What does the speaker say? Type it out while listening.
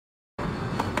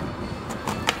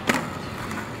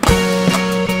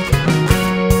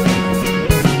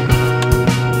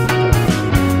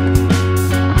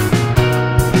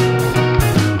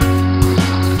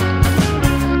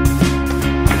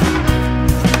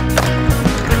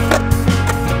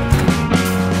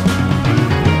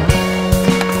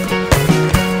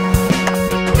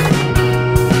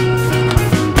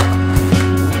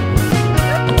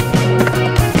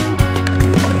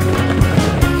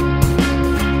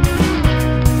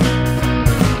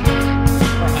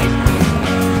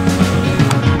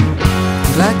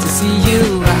see you.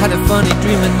 I had a funny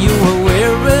dream and you were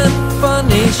wearing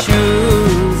funny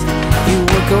shoes. You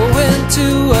were going to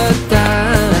a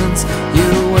dance. You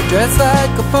were dressed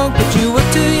like a punk, but you were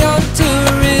too young to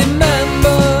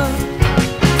remember.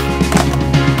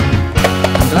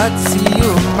 I'm glad to see you.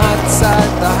 I'm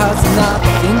outside the house and not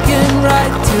thinking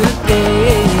right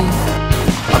today.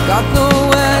 I've got no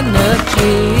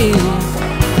energy.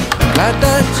 I'm glad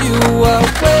that you were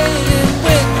waiting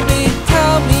with me.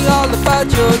 Tell me all about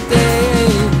your day.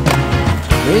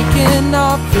 Breaking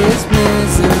off this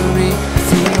misery,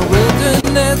 seeing a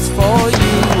wilderness for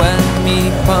you and me,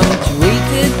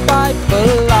 punctuated by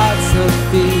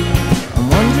philosophy. I'm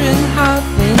wondering how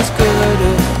things could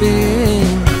have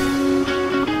been.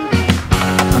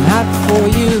 I'm happy for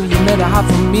you, you made a half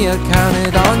for me. I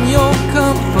counted on your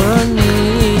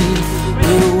company.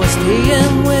 You were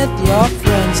staying with your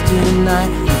friends tonight.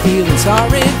 I'm feeling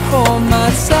sorry for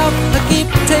myself. I keep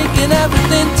taking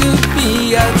everything to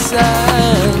be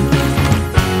accepted.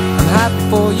 I'm happy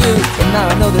for you, but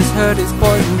now I know this hurt is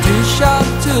poison, too sharp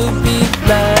to be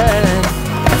bled.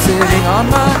 I'm sitting on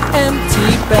my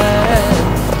empty bed.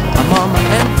 I'm on my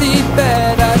empty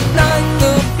bed at night.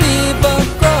 The fever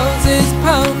grows, it's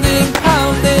pounding,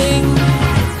 pounding.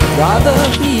 Rather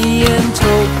be in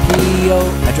Tokyo,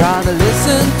 I'd rather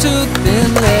listen to Thin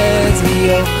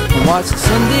Lizzy and watch the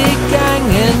Sunday Gang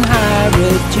in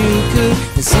Harajuku.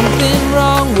 There's something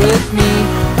wrong with me,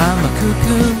 I'm a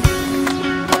cuckoo.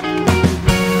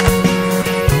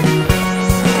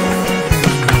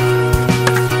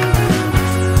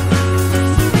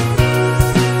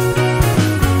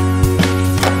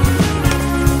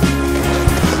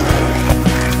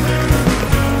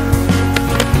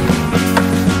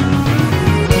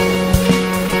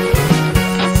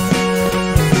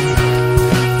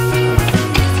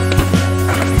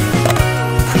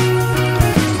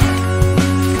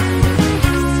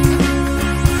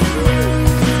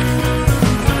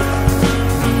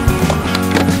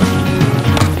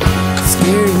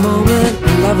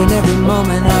 Loving every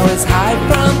moment, I was high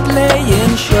from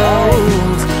playing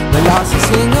shows. We lost a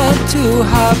singer to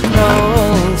hub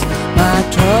nose. My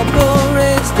trouble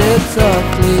raised its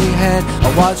ugly head.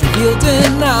 I was revealed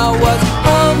and I was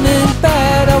home in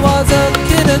bed. I was a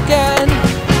kid again.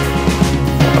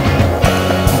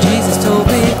 Jesus told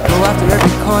me, go after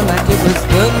every coin like it was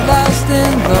the last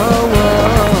in the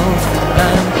world,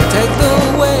 and protect the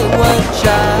wayward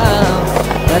child.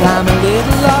 But I'm a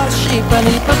little lost sheep, I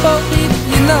need my boat deep.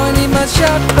 You know I need my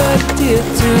shepherd dear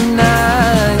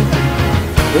tonight.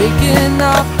 Breaking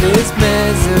off this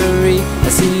misery, I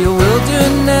see a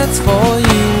wilderness for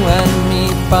you and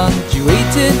me,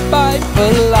 punctuated by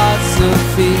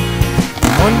philosophy.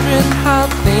 I'm wondering how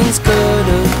things could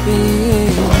have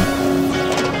been.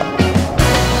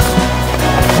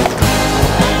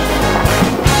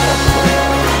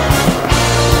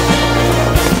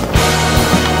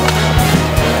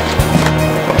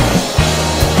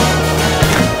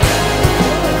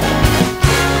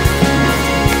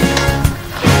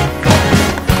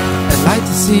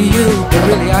 See you, but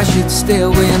really I should stay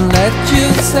away and let you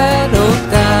settle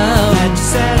down.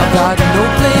 I've got no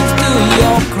claims to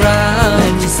your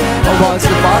crown. I was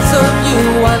the boss of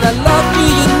you and I loved you,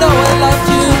 you know I loved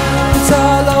you. It's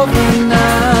all over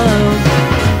now.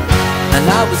 And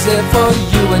I was there for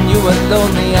you when you were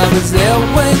lonely. I was there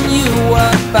when you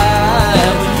were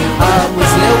bad. I was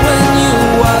there when you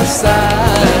were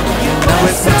sad. Now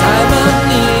it's the time I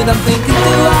need. I'm thinking,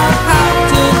 do I have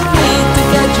to bleed to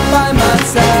get you by my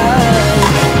side?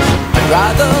 I'd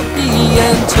rather be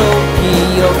in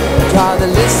Tokyo. I'd rather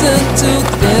listen to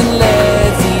Thin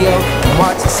Lizzy and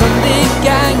watch the Sunday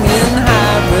Gang in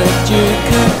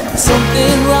Harajuku. There's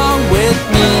something wrong with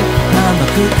me, I'm a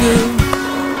cuckoo.